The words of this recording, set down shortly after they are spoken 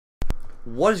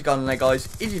What is going on there, guys?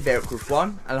 It is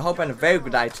TheXRush and I hope you're having a very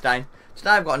good day today. Today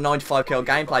I've got a 95 kill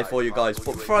gameplay for you guys,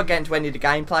 but before I get into any of the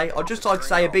gameplay, I'd just like to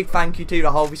say a big thank you to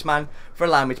the Hovis man for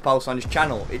allowing me to post on his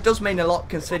channel. It does mean a lot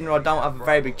considering I don't have a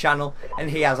very big channel and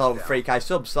he has over 3k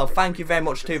subs, so thank you very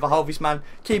much to the Hovis man.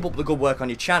 Keep up the good work on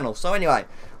your channel. So anyway,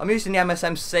 I'm using the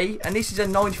MSMC and this is a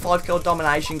 95 kill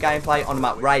domination gameplay on the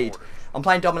map Raid. I'm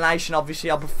playing domination,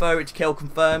 obviously I prefer it to kill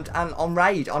confirmed, and on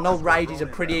Raid. I know Raid is a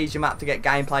pretty easy map to get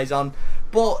gameplays on,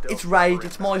 but it's Raid,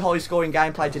 it's my high scoring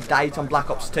gameplay to date on Black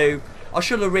Ops 2. I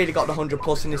should have really got the 100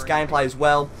 plus in this gameplay as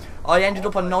well. I ended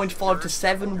up on 95 to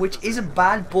 7, which isn't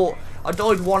bad, but I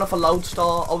died one off a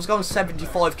Lodestar. I was going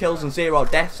 75 kills and 0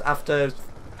 deaths after,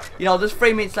 you know, there's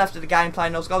 3 minutes left of the gameplay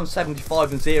and I was going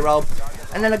 75 and 0.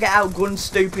 And then I get outgunned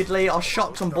stupidly. I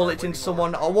shot some bullets into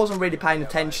someone. I wasn't really paying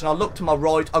attention. I looked to my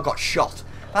right. I got shot.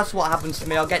 That's what happens to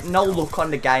me. I get no luck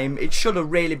on the game. It should have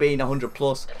really been 100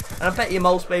 plus. And I bet you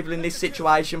most people in this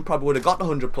situation probably would have got the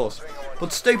 100 plus.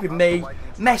 But stupid me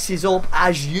messes up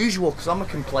as usual because I'm a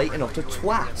complete and utter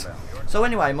twat. So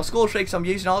anyway, my score streaks, I'm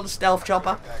using all the stealth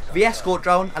chopper, the escort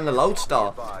drone and the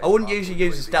Lodestar. I wouldn't usually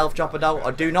use the stealth chopper though.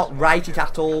 I do not rate it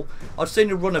at all. I'd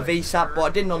sooner run a VSAT, but I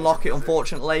didn't unlock it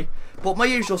unfortunately. But my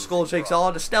usual score streaks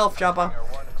are the stealth chopper,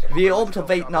 the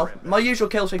orbital my usual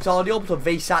kill streaks are the orbital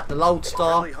VSAT, the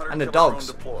Lodestar and the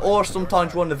dogs. Or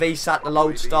sometimes run the VSAT, the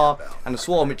Lodestar and the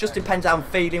swarm. It just depends how I'm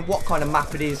feeling, what kind of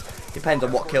map it is, depends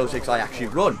on what kill streaks I actually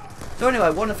run. So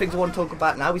anyway, one of the things I want to talk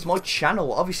about now is my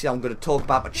channel. Obviously I'm going to talk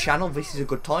about my channel, this is a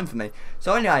good time for me.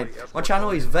 So anyway, my channel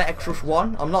is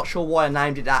TheXRush. I'm not sure why I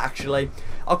named it that actually.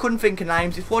 I couldn't think of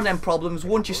names. It's one of them problems.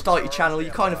 Once you start your channel,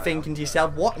 you're kind of thinking to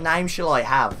yourself, what name shall I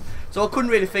have? So I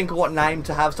couldn't really think of what name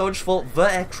to have, so I just thought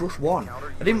TheXRush.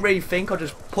 I didn't really think, I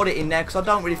just put it in there because I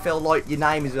don't really feel like your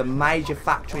name is a major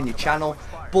factor in your channel,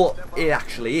 but it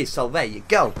actually is, so there you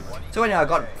go. So anyway, I've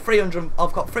got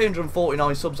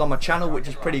 349 subs on my channel, which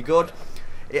is pretty good.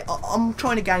 I'm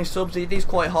trying to gain subs. It is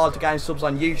quite hard to gain subs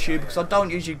on YouTube because I don't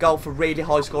usually go for really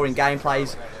high scoring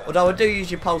gameplays, although I do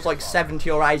usually post like 70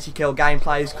 or 80 kill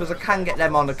gameplays because I can get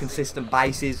them on a consistent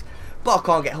basis. But I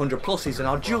can't get 100 pluses, and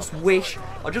I just wish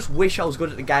I was good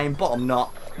at the game, but I'm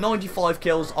not. 95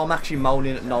 kills, I'm actually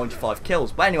moaning at 95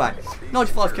 kills. But anyway,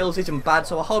 95 kills isn't bad,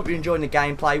 so I hope you're enjoying the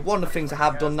gameplay. One of the things I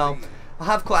have done though, I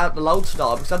have cut out the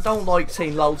Lodestar because I don't like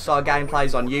seeing Lodestar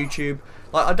gameplays on YouTube.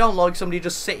 Like, I don't like somebody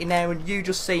just sitting there and you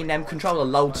just seeing them control a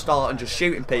Lodestar and just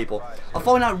shooting people. I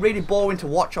find that really boring to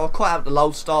watch. I'll cut out the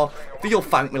Lodestar, but you'll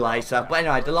thank me later. But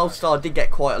anyway, the Lodestar did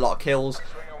get quite a lot of kills,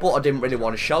 but I didn't really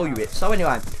want to show you it. So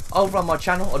anyway, over on my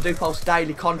channel I do post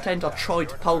daily content. I try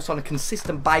to post on a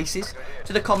consistent basis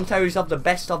to the commentaries of the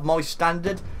best of my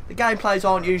standard. The gameplays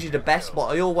aren't usually the best, but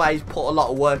I always put a lot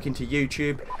of work into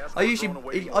YouTube. I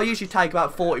usually take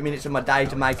about 40 minutes of my day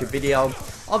to make a video.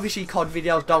 Obviously COD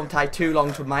videos don't take too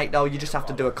long to make though, you just have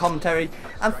to do a commentary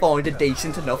and find a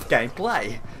decent enough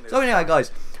gameplay. So anyway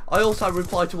guys, I also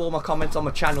reply to all my comments on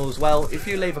my channel as well. If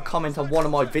you leave a comment on one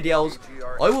of my videos,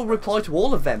 I will reply to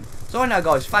all of them. So anyway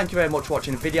guys, thank you very much for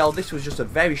watching the video. This was just a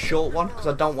very short one because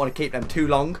I don't want to keep them too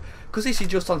long, because this is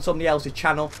just on somebody else's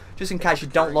channel, just in case you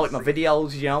don't like my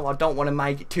videos, you know. I don't want to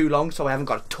make it too long so I haven't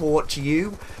got to torture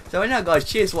you. So anyway guys,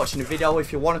 cheers for watching the video.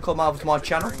 If you want to come over to my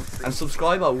channel and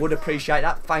subscribe, I would appreciate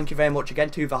that. Thank you very much again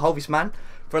to the Hovis man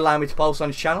for allowing me to post on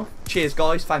his channel. Cheers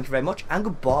guys, thank you very much and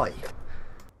goodbye.